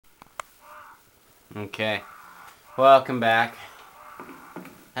Okay, welcome back.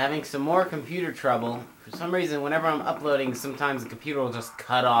 Having some more computer trouble. For some reason, whenever I'm uploading, sometimes the computer will just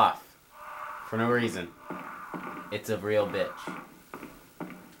cut off. For no reason. It's a real bitch.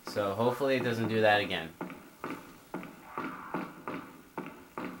 So hopefully it doesn't do that again.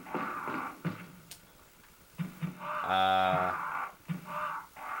 I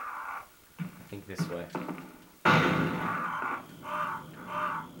think this way.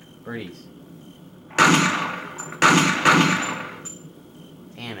 Birdies.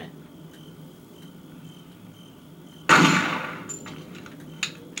 Damn it.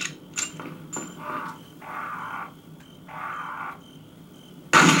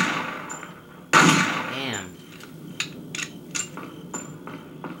 Damn.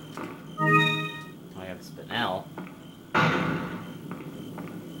 Oh, I got a spinel.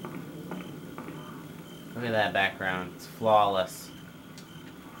 Look at that background. It's flawless.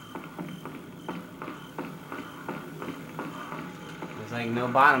 There's like no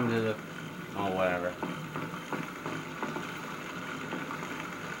bottom to the... Oh, whatever.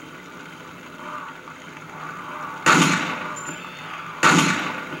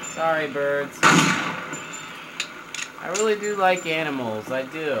 Sorry, birds. I really do like animals. I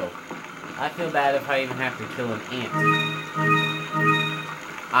do. I feel bad if I even have to kill an ant.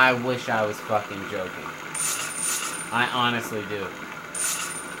 I wish I was fucking joking. I honestly do.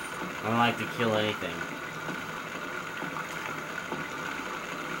 I don't like to kill anything.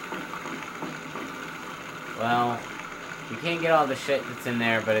 Well, you can't get all the shit that's in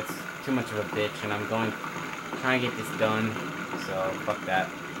there, but it's too much of a bitch, and I'm trying to get this done, so fuck that.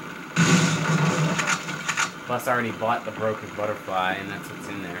 Plus, I already bought the broken butterfly, and that's what's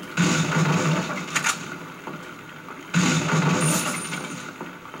in there.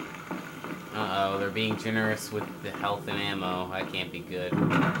 Uh-oh, they're being generous with the health and ammo. That can't be good.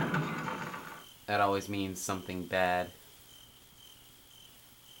 That always means something bad.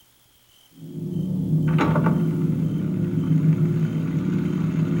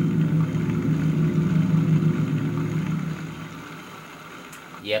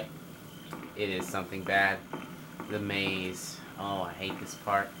 Yep, it is something bad. The maze. Oh, I hate this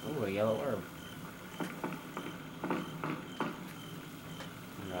part. Ooh, a yellow herb.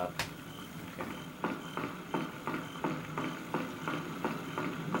 Up. Okay.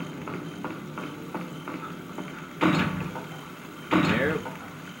 Nope.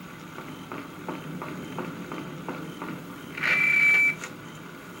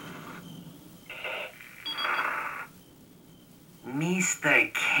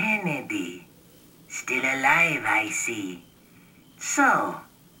 Mr. Kennedy. Still alive, I see. So,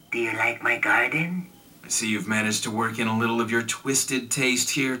 do you like my garden? I see you've managed to work in a little of your twisted taste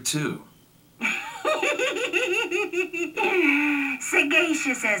here, too.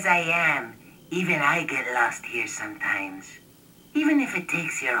 Sagacious as I am, even I get lost here sometimes. Even if it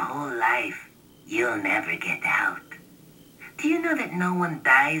takes your whole life, you'll never get out. Do you know that no one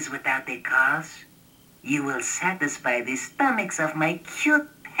dies without a cause? You will satisfy the stomachs of my cute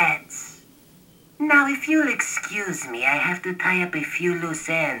pets. Now, if you'll excuse me, I have to tie up a few loose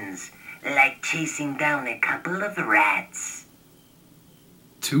ends, like chasing down a couple of rats.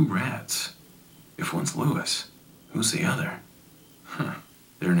 2 rats? If one's Lewis, who's the other? Huh.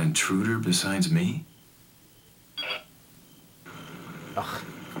 They're an intruder besides me? Ugh.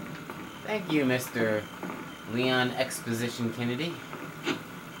 Thank you, Mr. Leon Exposition Kennedy.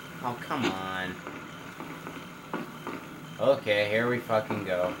 Oh, come on. Okay, here we fucking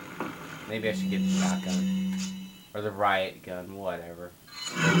go. Maybe I should get the shotgun. Or the riot gun, whatever.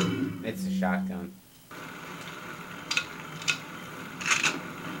 It's a shotgun.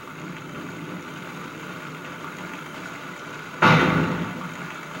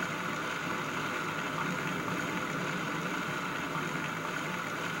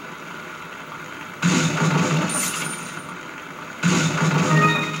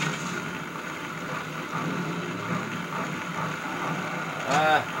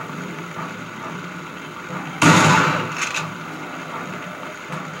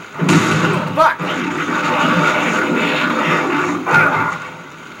 Fuck!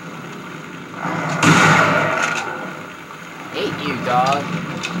 Hate you, dog.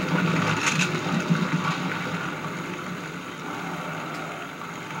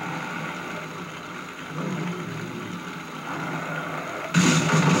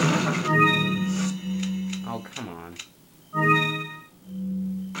 Oh, come on.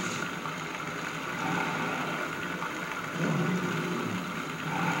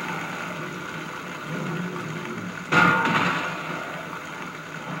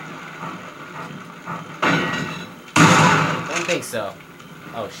 Don't think so.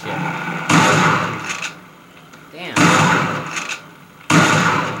 Oh, shit. Damn.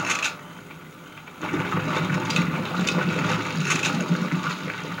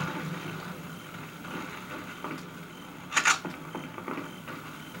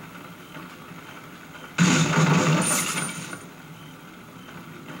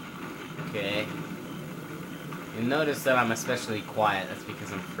 Okay. You'll notice that I'm especially quiet. That's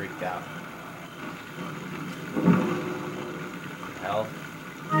because I'm freaked out. Health.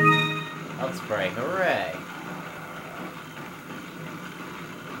 Health spray. Hooray!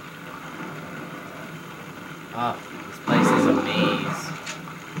 Oh, this place is a maze.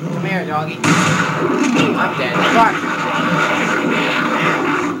 Come here, doggy. I'm dead. Fuck!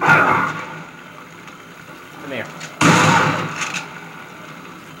 Come here.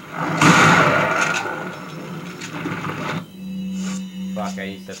 Fuck, I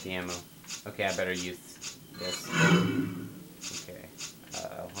used up the ammo. Okay, I better use this. Okay.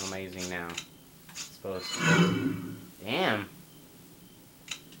 What am I using now? Suppose. Damn!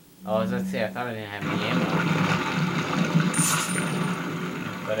 Oh, I was about to say, I thought I didn't have any ammo.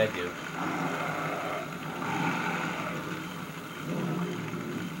 But I do.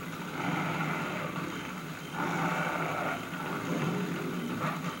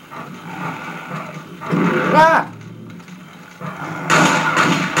 Ah!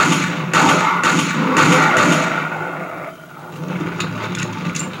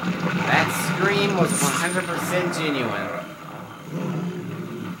 That scream was 100% genuine.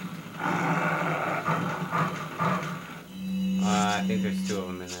 I think there's two of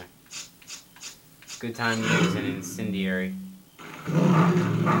them in there. Good time to use an incendiary.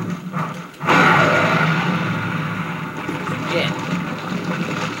 Shit.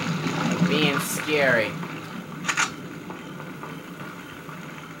 Being scary.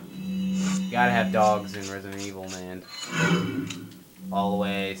 Gotta have dogs in Resident Evil, man.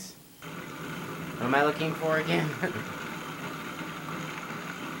 Always. What am I looking for again?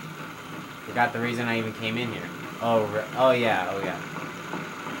 Forgot the reason I even came in here. Oh yeah, oh yeah.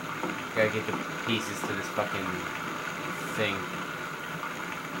 Gotta get the pieces to this fucking thing.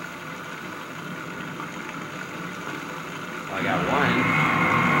 Well, I got one.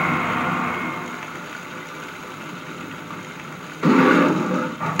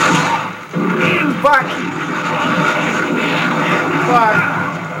 Fuck! Fuck!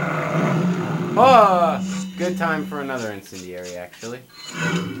 Oh! Good time for another incendiary, actually.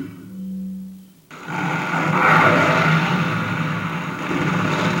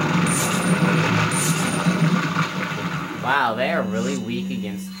 Wow, they are really weak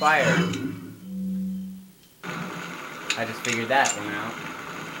against fire. I just figured that one out.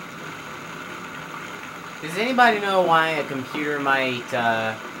 Does anybody know why a computer might,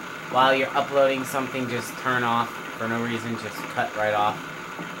 while you're uploading something, just turn off for no reason, just cut right off?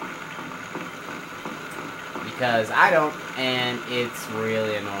 Because I don't, and it's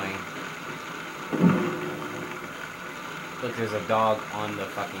really annoying. Look, there's a dog on the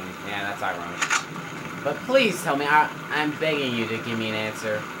fucking... Yeah, that's ironic. But please tell me, I'm begging you to give me an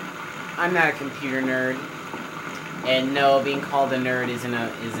answer. I'm not a computer nerd. And no, being called a nerd isn't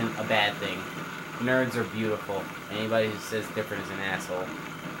a bad thing. Nerds are beautiful. Anybody who says different is an asshole.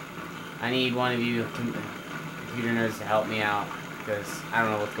 I need one of you computer nerds to help me out. Because I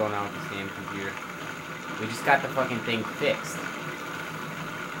don't know what's going on with this damn computer. We just got the fucking thing fixed.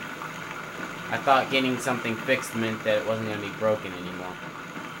 I thought getting something fixed meant that it wasn't going to be broken anymore.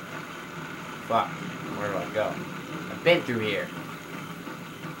 Fuck. Where do I go? I've been through here.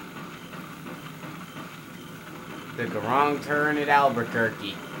 Took a wrong turn at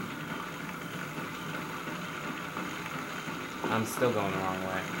Albuquerque. I'm still going the wrong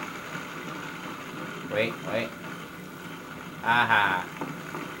way. Wait, wait. Aha.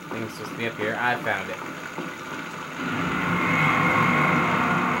 I think it's supposed to be up here. I found it.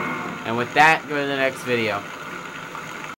 And with that, go to the next video.